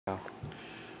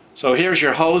So here's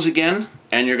your hose again,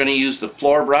 and you're going to use the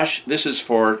floor brush. This is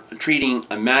for treating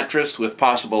a mattress with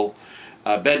possible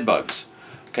bed bugs.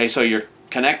 Okay, so you're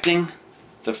connecting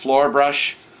the floor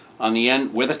brush on the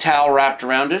end with a towel wrapped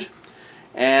around it,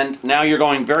 and now you're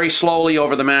going very slowly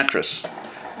over the mattress.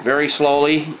 Very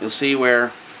slowly. You'll see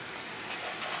where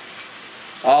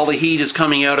all the heat is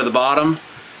coming out of the bottom,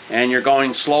 and you're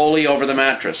going slowly over the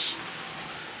mattress,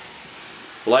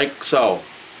 like so.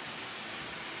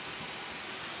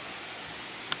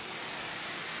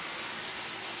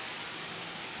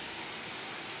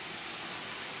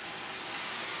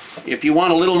 If you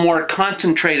want a little more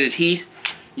concentrated heat,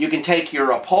 you can take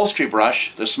your upholstery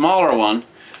brush, the smaller one,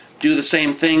 do the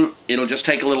same thing. It'll just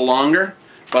take a little longer,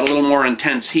 but a little more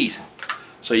intense heat.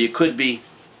 So you could be